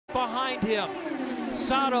behind him.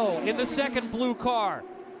 Sato in the second blue car.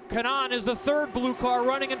 Kanan is the third blue car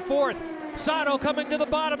running in fourth. Sato coming to the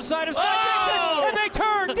bottom side of Scott Dixon, and they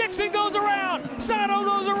turn. Dixon goes around. Sato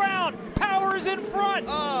goes around. Powers in front.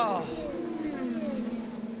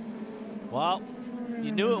 Well,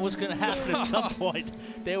 you knew it was going to happen at some point.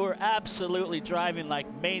 They were absolutely driving like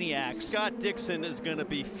maniacs. Scott Dixon is going to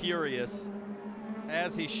be furious,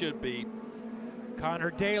 as he should be.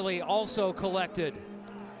 Connor Daly also collected.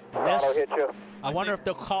 This, I wonder if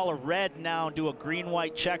they'll call a red now and do a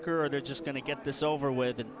green-white checker, or they're just going to get this over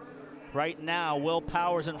with. And right now, Will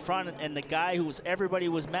Powers in front, and the guy who everybody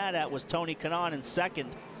was mad at was Tony Kanaan in second.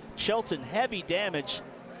 Chilton, heavy damage.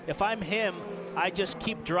 If I'm him, I just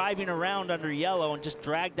keep driving around under yellow and just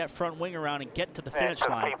drag that front wing around and get to the finish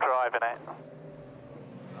line. Keep driving it.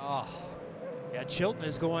 Oh, yeah, Chilton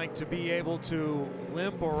is going to be able to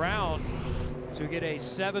limp around to get a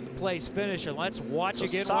 7th place finish, and let's watch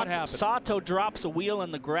again what happens. Sato drops a wheel in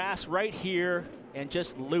the grass right here and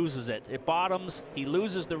just loses it. It bottoms, he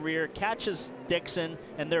loses the rear, catches Dixon,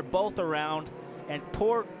 and they're both around, and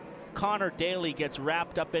poor Connor Daly gets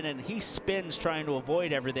wrapped up in it, and he spins trying to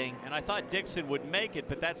avoid everything. And I thought Dixon would make it,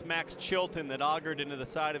 but that's Max Chilton that augured into the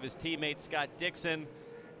side of his teammate Scott Dixon.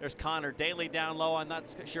 There's Connor Daly down low. I'm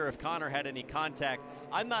not sure if Connor had any contact.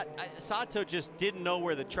 Sato just didn't know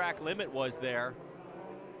where the track limit was there.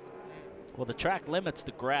 Well, the track limit's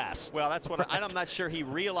the grass. Well, that's what I'm not sure he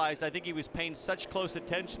realized. I think he was paying such close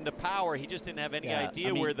attention to power, he just didn't have any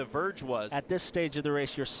idea where the verge was. At this stage of the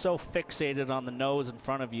race, you're so fixated on the nose in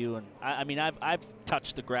front of you. And I mean, I've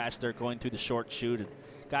touched the grass there going through the short chute, and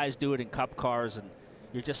guys do it in cup cars, and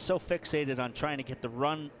you're just so fixated on trying to get the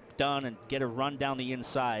run done and get a run down the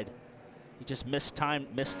inside. He just mistimed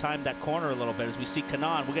that corner a little bit. As we see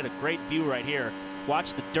Kanaan, we get a great view right here.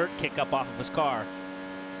 Watch the dirt kick up off of his car.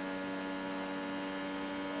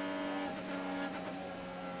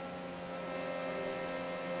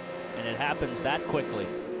 And it happens that quickly.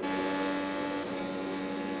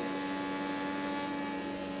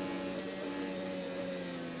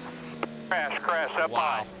 Crash up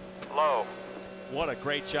high, low. What a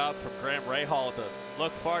great job from Graham Rahal to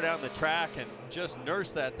look far down the track and just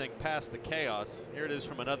nurse that thing past the chaos. Here it is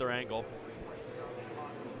from another angle.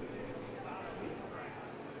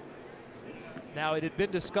 Now, it had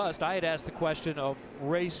been discussed. I had asked the question of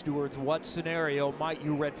race stewards, what scenario might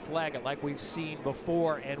you red flag it like we've seen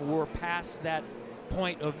before, and we're past that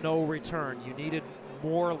point of no return. You needed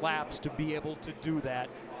more laps to be able to do that.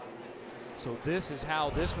 So this is how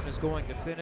this one is going to finish.